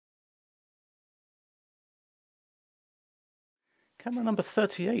Camera number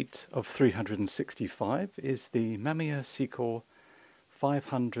 38 of 365 is the Mamiya Secor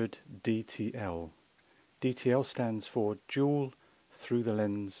 500 DTL. DTL stands for dual through the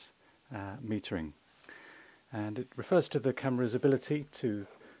lens metering, and it refers to the camera's ability to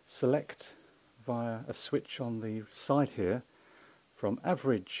select via a switch on the side here from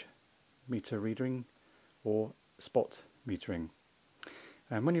average meter reading or spot metering.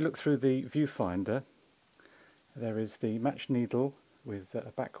 And when you look through the viewfinder, there is the match needle with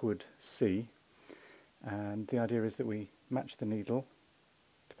a backward C, and the idea is that we match the needle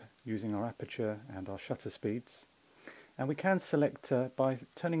using our aperture and our shutter speeds, and we can select by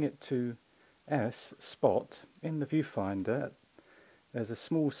turning it to S spot. In the viewfinder there's a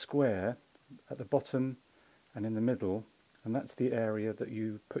small square at the bottom and in the middle, and that's the area that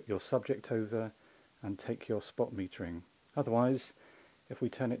you put your subject over and take your spot metering. Otherwise, if we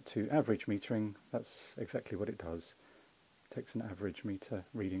turn it to average metering, that's exactly what it does. It takes an average meter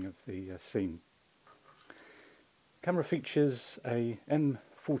reading of the scene. The camera features a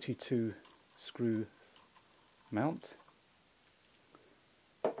M42 screw mount,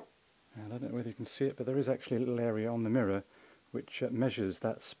 and I don't know whether you can see it, but there is actually a little area on the mirror which measures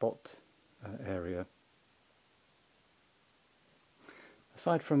that spot area.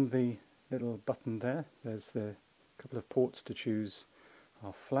 Aside from the little button there, there's the couple of ports to choose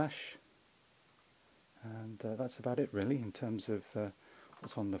our flash, and that's about it really in terms of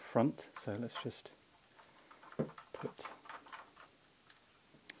what's on the front. So let's just put,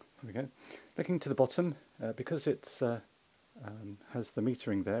 there we go. Looking to the bottom, because it's has the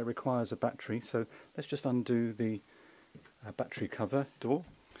metering there, it requires a battery, so let's just undo the battery cover door.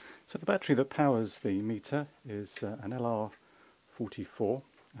 So the battery that powers the meter is an LR44,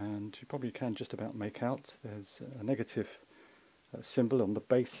 and you probably can just about make out there's a negative symbol on the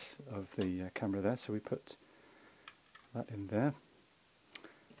base of the camera there, so we put that in there,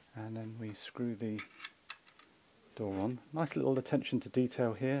 and then we screw the door on. Nice little attention to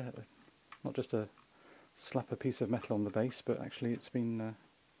detail here, not just slap a piece of metal on the base, but actually it's been a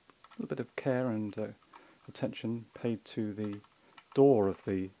little bit of care and attention paid to the door of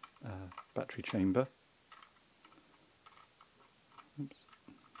the battery chamber. Oops.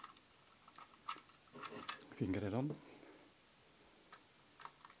 If you can get it on.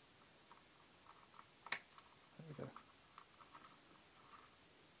 There we go.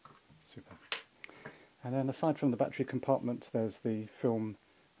 Super. And then aside from the battery compartment, there's the film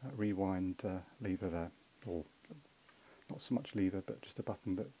rewind lever there, or not so much lever, but just a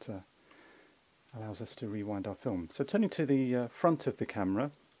button that allows us to rewind our film. So turning to the front of the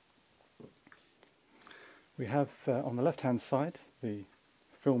camera, we have on the left hand side the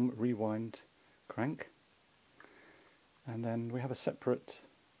film rewind crank, and then we have a separate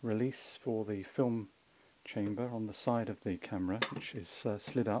release for the film chamber on the side of the camera, which is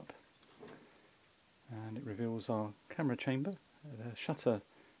slid up, and it reveals our camera chamber. The shutter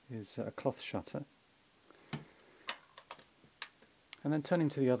is a cloth shutter. And then turning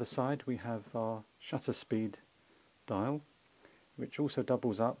to the other side, we have our shutter speed dial, which also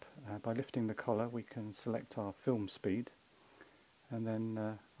doubles up. By lifting the collar we can select our film speed, and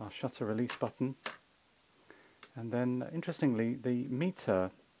then our shutter release button. And then interestingly, the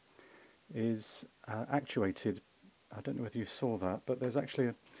meter is actuated. I don't know whether you saw that, but there's actually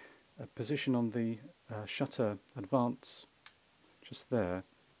a position on the shutter advance just there,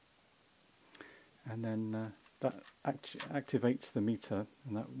 and then that activates the meter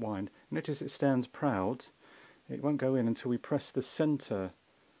and that wind. Notice it stands proud. It won't go in until we press the centre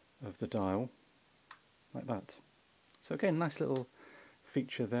of the dial, like that. So again, nice little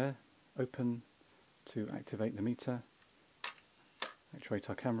feature there. Open to activate the meter, actuate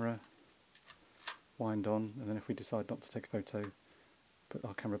our camera, wind on, and then if we decide not to take a photo, put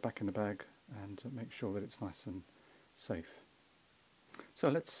our camera back in the bag and make sure that it's nice and safe. So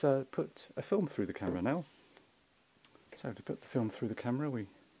let's put a film through the camera now. So to put the film through the camera, we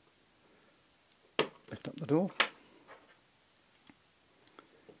lift up the door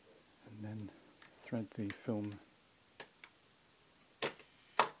and then thread the film .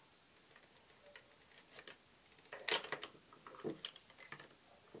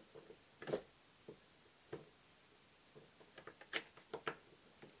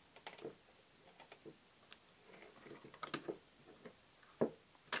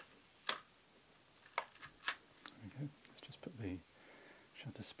 Let's just put the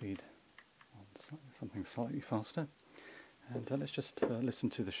shutter speed on something slightly faster, and let's just listen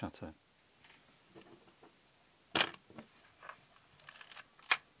to the shutter.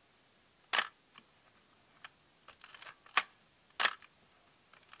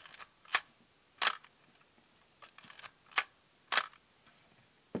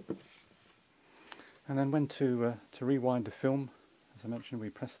 And then when to rewind the film, as I mentioned, we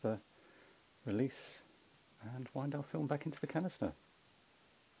press the release and wind our film back into the canister.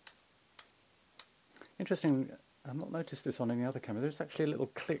 Interesting, I've not noticed this on any other camera. There's actually a little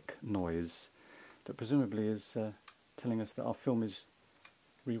click noise that presumably is telling us that our film is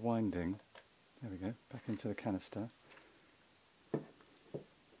rewinding. There we go, back into the canister.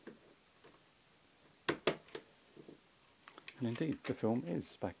 And indeed, the film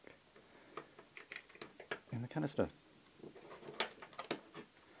is back in the canister.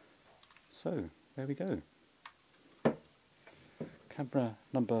 So, there we go. Camera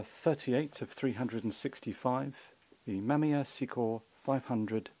number 38 of 365, the Mamiya Secor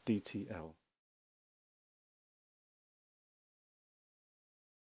 500 DTL.